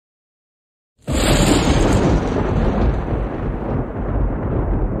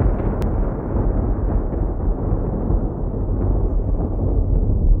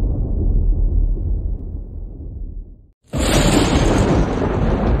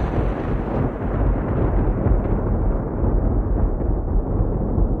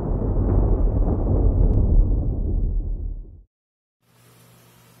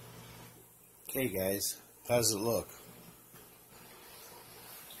guys, how does it look?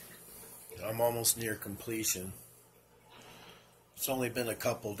 I'm almost near completion. It's only been a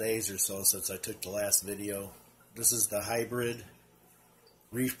couple days or so since I took the last video. This is the hybrid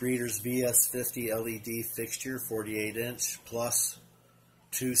Reef Breeders VS50 LED fixture, 48 inch, plus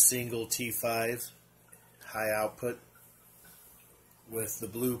 2 single T-5 high output with the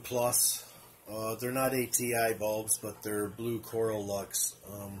blue plus. They're not ATI bulbs, but they're blue Coral Lux.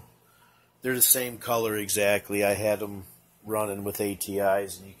 They're the same color exactly. I had them running with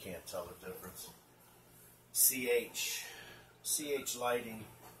ATIs and you can't tell the difference. CH lighting,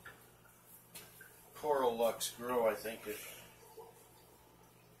 Coral Lux Grow, I think it.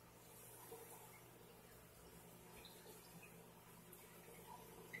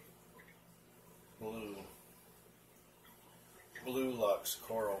 Blue Lux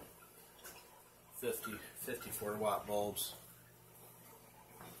Coral, 54 watt bulbs.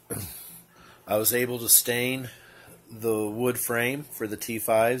 I was able to stain the wood frame for the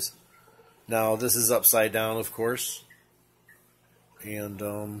T5s. Now this is upside down, of course, and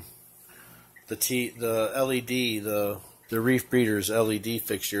the LED, the Reef Breeders LED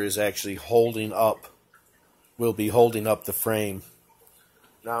fixture is actually holding up. Will be holding up the frame.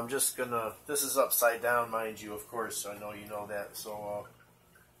 Now I'm just gonna. This is upside down, mind you. Of course, I know you know that. So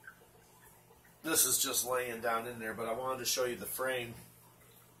this is just laying down in there, but I wanted to show you the frame.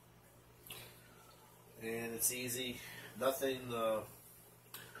 And it's easy. Nothing on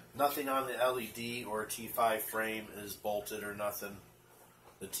the LED or T5 frame is bolted or nothing.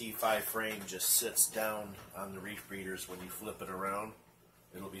 The T5 frame just sits down on the Reef Breeders when you flip it around.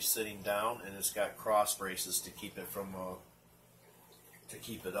 It'll be sitting down, and it's got cross braces to keep it from to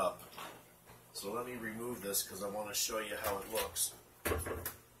keep it up. So let me remove this because I want to show you how it looks.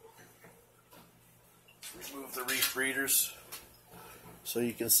 Remove the Reef Breeders so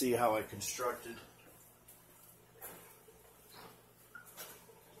you can see how I constructed.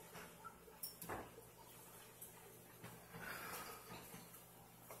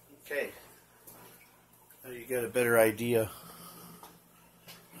 Okay, now you get a better idea.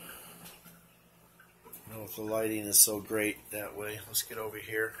 I don't know if the lighting is so great that way. Let's get over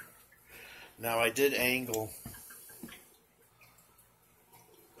here. Now I did angle.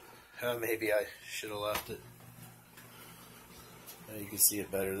 Maybe I should have left it. Now you can see it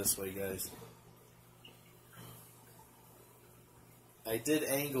better this way, guys. I did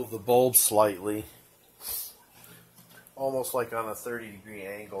angle the bulb slightly, almost like on a 30-degree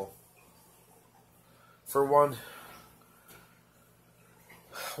angle. For one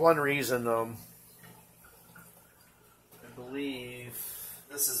reason, I believe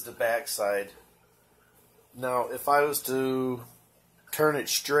this is the back side. Now, if I was to turn it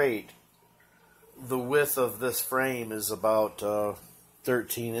straight, the width of this frame is about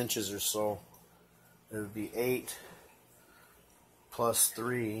 13 inches or so. It would be 8 plus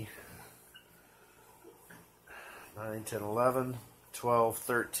 3, 9, 10, 11, 12,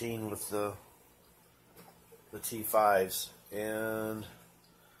 13 with the T5s. And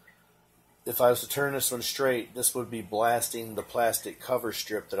if I was to turn this one straight, this would be blasting the plastic cover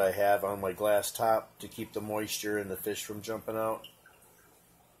strip that I have on my glass top to keep the moisture and the fish from jumping out.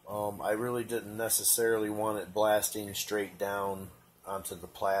 I really didn't necessarily want it blasting straight down onto the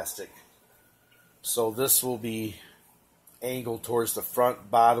plastic. So this will be angled towards the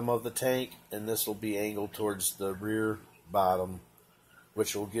front bottom of the tank, and this will be angled towards the rear bottom,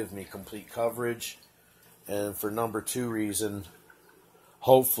 which will give me complete coverage. And for number 2 reason,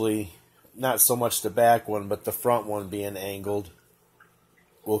 hopefully not so much the back one, but the front one being angled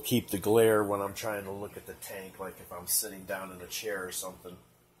will keep the glare when I'm trying to look at the tank, like if I'm sitting down in a chair or something.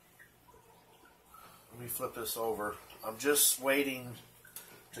 Let me flip this over. I'm just waiting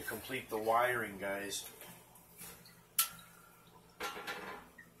to complete the wiring, guys.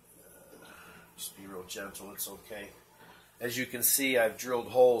 Just be real gentle, it's okay. As you can see, I've drilled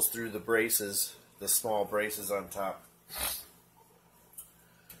holes through the braces, the small braces on top.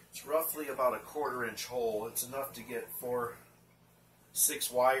 It's roughly about a 1/4 inch hole. It's enough to get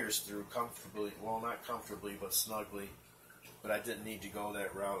 6 wires through comfortably. Well, not comfortably, but snugly. But I didn't need to go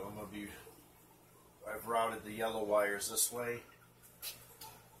that route. I've routed the yellow wires this way.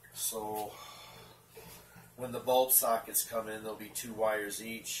 So when the bulb sockets come in, there'll be 2 wires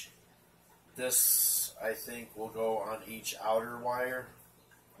each. This, I think, will go on each outer wire,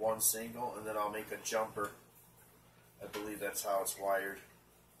 1 single, and then I'll make a jumper. I believe that's how it's wired.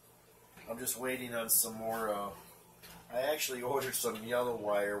 I'm just waiting on some more. I actually ordered some yellow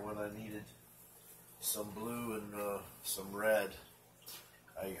wire when I needed some blue and some red.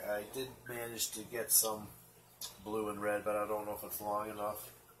 I did manage to get some blue and red, but I don't know if it's long enough.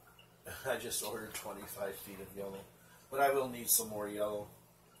 I just ordered 25 feet of yellow, but I will need some more yellow.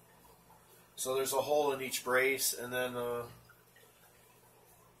 So there's a hole in each brace, and then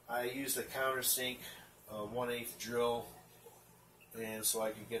I used a countersink 1/8 drill, and so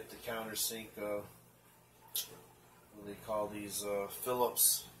I could get the countersink, what do they call these,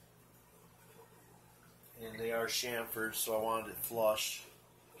 Phillips, and they are chamfered, so I wanted it flush,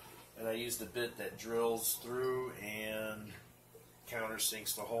 and I used a bit that drills through and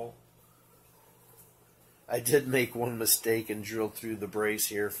countersinks the hole. I did make one mistake and drilled through the brace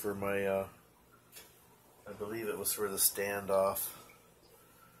here for my, I believe it was for the standoff.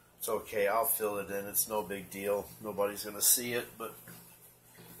 It's okay, I'll fill it in, it's no big deal. Nobody's going to see it, but...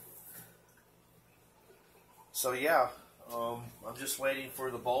 So yeah, I'm just waiting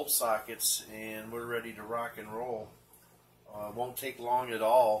for the bulb sockets and we're ready to rock and roll. It won't take long at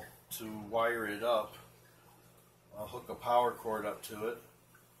all to wire it up. I'll hook a power cord up to it.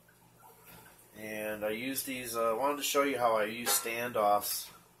 And I use these, I wanted to show you how I use standoffs.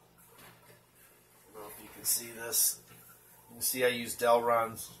 I don't know if you can see this. You can see I use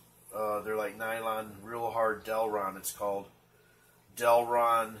Delrons. They're like nylon, real hard Delron, it's called.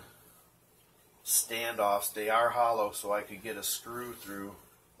 Delron standoffs. They are hollow, so I could get a screw through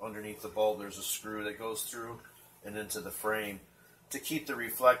underneath the bulb. There's a screw that goes through and into the frame to keep the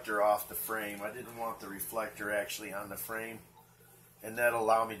reflector off the frame. I didn't want the reflector actually on the frame, and that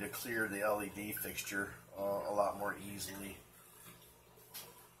allowed me to clear the LED fixture a lot more easily.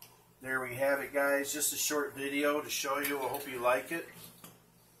 There we have it, guys. Just a short video to show you. I hope you like it.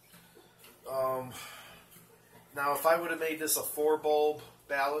 Now, if I would have made this a 4-bulb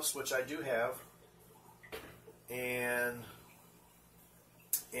ballast, which I do have, and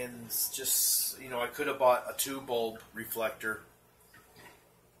just, you know, I could have bought a 2-bulb reflector,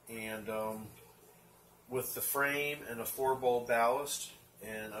 and with the frame and a 4-bulb ballast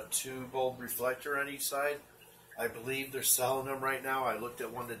and a 2-bulb reflector on each side, I believe they're selling them right now. I looked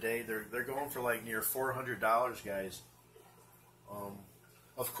at one today. They're going for like near $400, guys.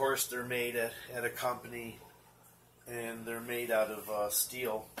 Of course, they're made at a company, and they're made out of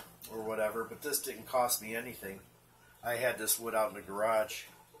steel or whatever, but this didn't cost me anything. I had this wood out in the garage.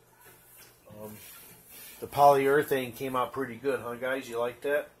 The polyurethane came out pretty good, huh, guys? You like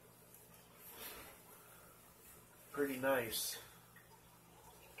that? Pretty nice.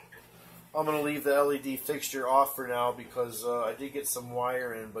 I'm going to leave the LED fixture off for now because I did get some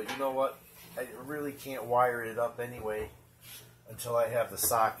wire in, but you know what? I really can't wire it up anyway until I have the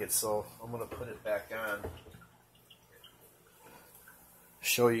socket, so I'm going to put it back on.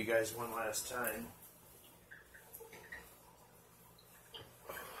 Show you guys one last time.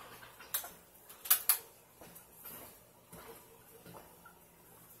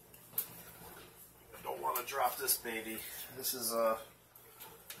 I don't want to drop this baby. This is I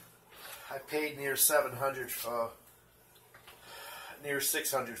paid near 700, near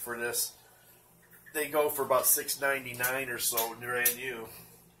 600 for this. They go for about $6.99 or so, brand new.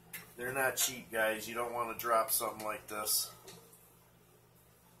 They're not cheap, guys. You don't want to drop something like this.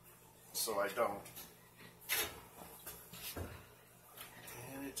 So I don't.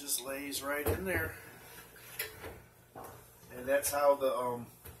 And it just lays right in there. And that's how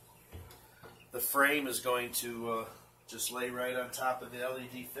the frame is going to just lay right on top of the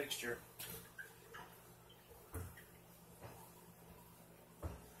LED fixture.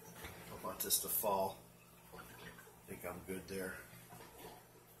 I want this to fall. I think I'm good there.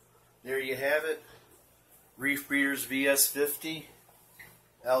 There you have it. Reef Breeders VS50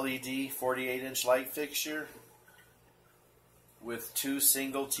 LED 48-inch light fixture with 2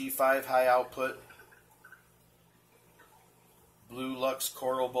 single T-5 high output Blue Lux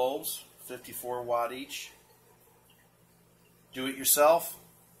coral bulbs, 54 watt each. Do it yourself.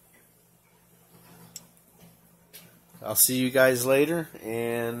 I'll see you guys later,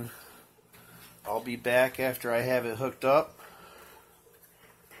 and I'll be back after I have it hooked up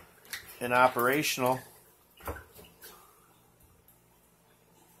and operational.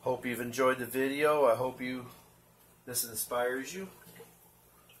 Hope you've enjoyed the video. I hope this inspires you.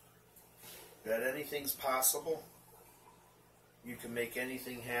 That anything's possible. You can make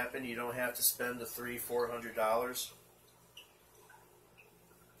anything happen. You don't have to spend the $300-400.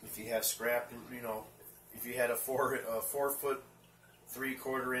 If you have scrap, you know, if you had a 4 foot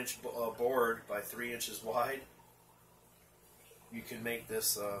 3/4 inch board by 3 inches wide, you can make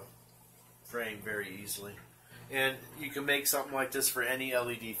this frame very easily. And you can make something like this for any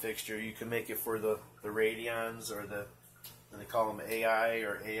LED fixture. You can make it for the Radions, or they call them AI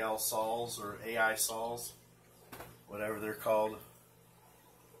or AL sols or AI sols, whatever they're called,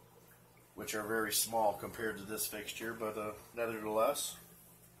 which are very small compared to this fixture, but nevertheless.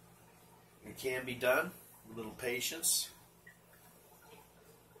 It can be done with a little patience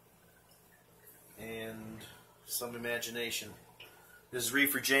and some imagination. This is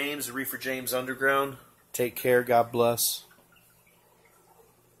Reefer James, the Reefer James Underground. Take care. God bless.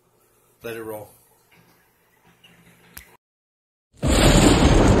 Let it roll.